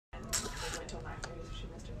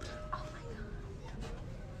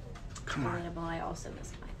Come on. Relatable. I also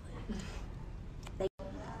miss my plan.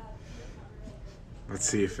 Let's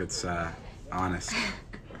see if it's honest.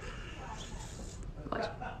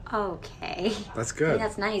 Okay. That's good.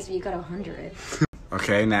 That's nice, but you got 100.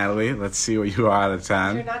 Okay, Natalie, let's see what you are out of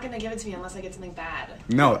 10. You're not gonna give it to me unless I get something bad.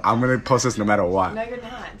 No, I'm gonna post this no matter what. No, you're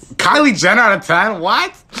not. Kylie Jenner out of 10?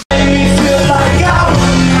 What?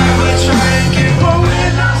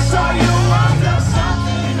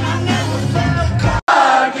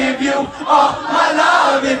 I'll give you all my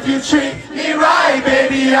love if you treat me right,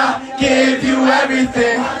 baby. I'll give you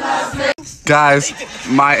everything. Guys,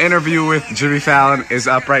 my interview with Jimmy Fallon is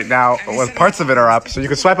up right now. Well, parts of it are up, so you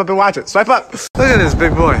can swipe up and watch it. Swipe up. Look at this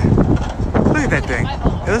big boy. Look at that thing.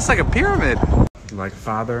 It looks like a pyramid. Like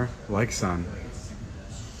father, like son.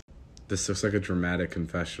 This looks like a dramatic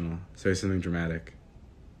confessional. Say something dramatic.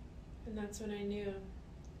 And that's when I knew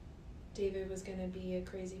David was gonna be a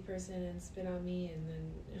crazy person and spit on me, and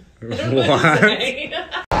then What?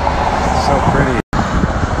 So pretty.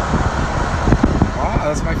 Wow,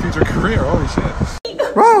 that's my future career. Holy shit.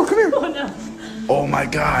 Whoa, come here. Oh no. Oh my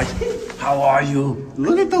God. How are you?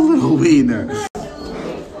 Look at the little wiener.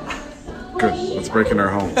 Good. Let's break into our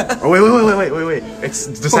home. Oh, wait. It's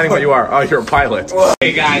deciding what you are. Oh, you're a pilot.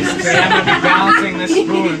 Hey guys, today I'm going to be balancing this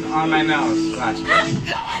spoon on my nose. Watch.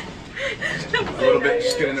 A little bit,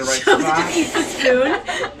 just get in the right spot. Eat the spoon.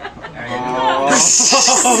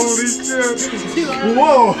 Holy shit.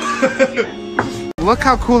 Whoa. Look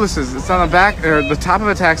how cool this is. It's on the back, or the top of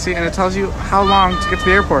a taxi, and it tells you how long to get to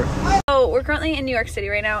the airport. So we're currently in New York City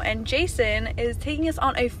right now, and Jason is taking us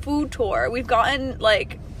on a food tour. We've gotten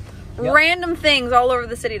like random things all over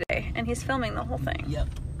the city today, and he's filming the whole thing. Yep.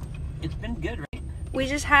 It's been good, right? We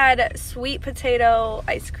just had sweet potato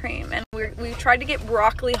ice cream, and we tried to get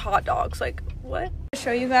broccoli hot dogs. Like, what?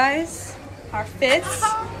 Show you guys our fits.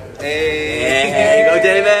 Hey, go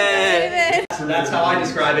David! So that's how I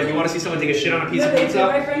describe it. You want to see someone take a shit on a piece of pizza?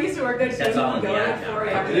 My friend used to work there. That's all.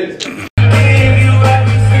 It is.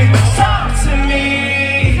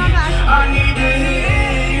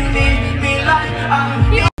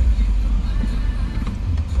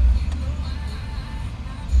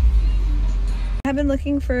 I've been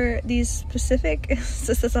looking for these specific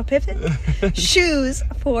shoes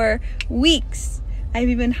for weeks. I've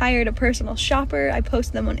even hired a personal shopper. I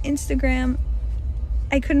post them on Instagram.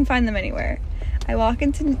 I couldn't find them anywhere. I walk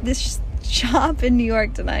into this shop in New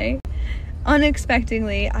York tonight.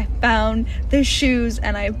 Unexpectedly, I found the shoes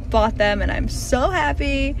and I bought them, and I'm so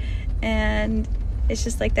happy. And it's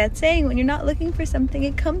just like that saying, when you're not looking for something,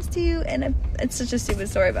 it comes to you. And it's such a stupid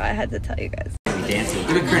story, but I had to tell you guys. Dancing.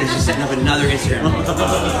 Give it credit, she's setting up another Instagram.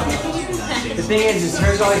 The thing is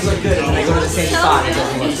hers always look good, and when I go to the same spot, it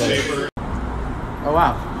doesn't look good. Oh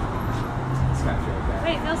wow. It's gonna feel like that.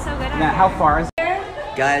 Wait, it feels so good. Now, how far is it?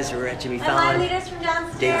 Guys, we're at Jimmy My Fallon. lead us from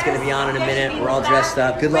downstairs. David's gonna be on in a minute. We're all dressed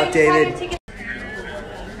up. Good luck, David.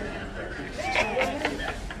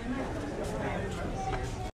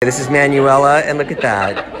 This is Manuela, and look at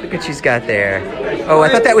that. Look what she's got there. Oh, I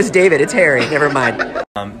thought that was David. It's Harry. Never mind.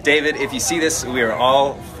 David, if you see this, we are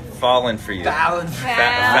all falling for you. Fallon.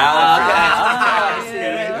 Fallon for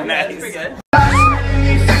you. Nice.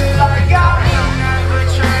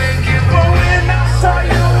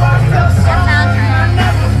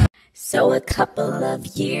 So a couple of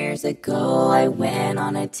years ago, I went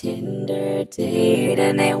on a Tinder date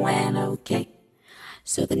and it went okay.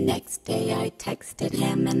 So the next day I texted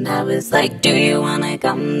him and I was like, do you wanna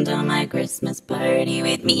come to my Christmas party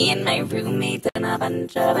with me and my roommates and a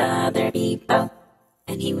bunch of other people?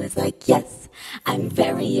 And he was like, yes, I'm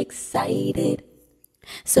very excited.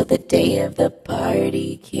 So the day of the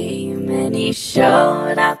party came and he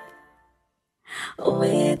showed up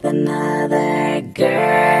with another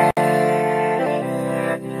girl.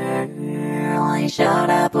 He showed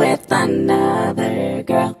up with another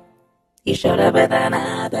girl. He showed up with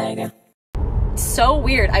another girl. So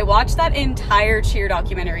weird. I watched that entire Cheer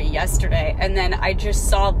documentary yesterday, and then I just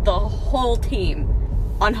saw the whole team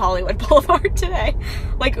on Hollywood Boulevard today.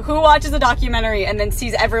 Like, who watches a documentary and then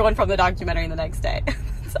sees everyone from the documentary the next day?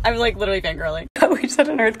 I was like literally fangirling. We just had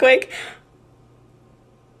an earthquake.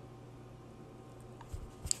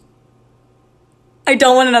 I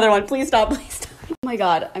don't want another one. Please stop, please stop. Oh my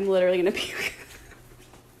god, I'm literally gonna puke.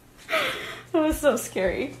 That was so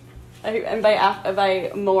scary. And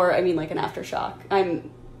by more, I mean like an aftershock. I'm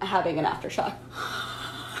having an aftershock.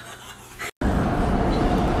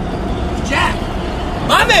 Jack!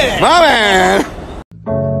 My man! My man!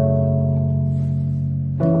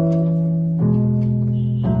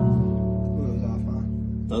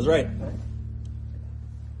 That was right.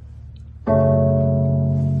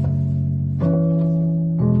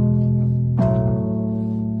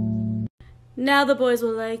 Now the boys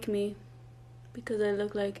will like me because I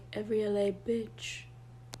look like every LA bitch.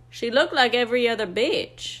 She looked like every other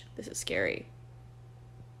bitch. This is scary.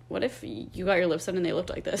 What if you got your lips done and they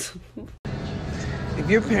looked like this? If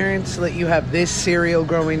your parents let you have this cereal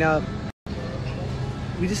growing up,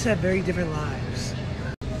 we just had very different lives.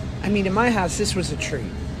 I mean, in my house, this was a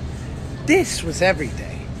treat. This was every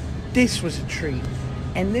day. This was a treat.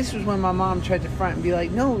 And this was when my mom tried to front and be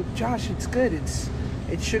like, no, Josh, it's good. It's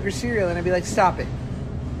sugar cereal. And I'd be like, stop it.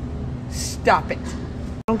 Stop it.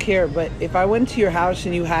 I don't care, but if I went to your house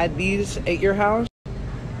and you had these at your house,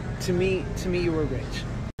 to me, you were rich.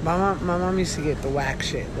 My mom used to get the whack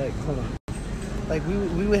shit. Like, hold on. Like,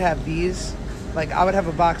 we would have these. Like, I would have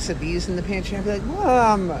a box of these in the pantry. I'd be like,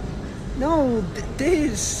 Mom, no,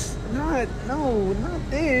 this. Not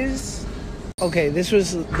this. Okay, this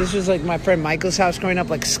was like my friend Michael's house growing up,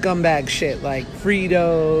 like scumbag shit. Like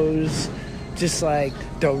Fritos, just like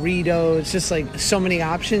Doritos, just like so many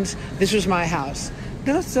options. This was my house.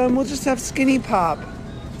 No, son, we'll just have Skinny Pop.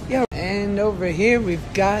 Yeah. And over here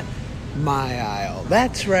we've got my aisle.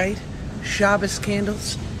 That's right. Shabbos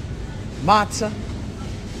candles, matzah,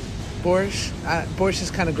 borscht. Borscht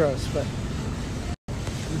is kind of gross, but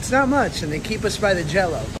it's not much, and they keep us by the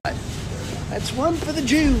Jello. But that's one for the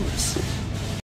Jews.